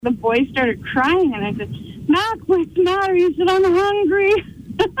The boy started crying, and I said, Mac, what's the matter? He said, I'm hungry.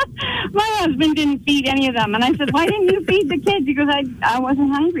 My husband didn't feed any of them. And I said, why didn't you feed the kids? He goes, I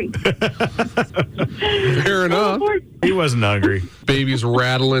wasn't hungry. Fair enough. He wasn't hungry. Baby's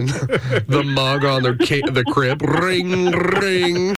rattling the mug on the crib. Ring, ring.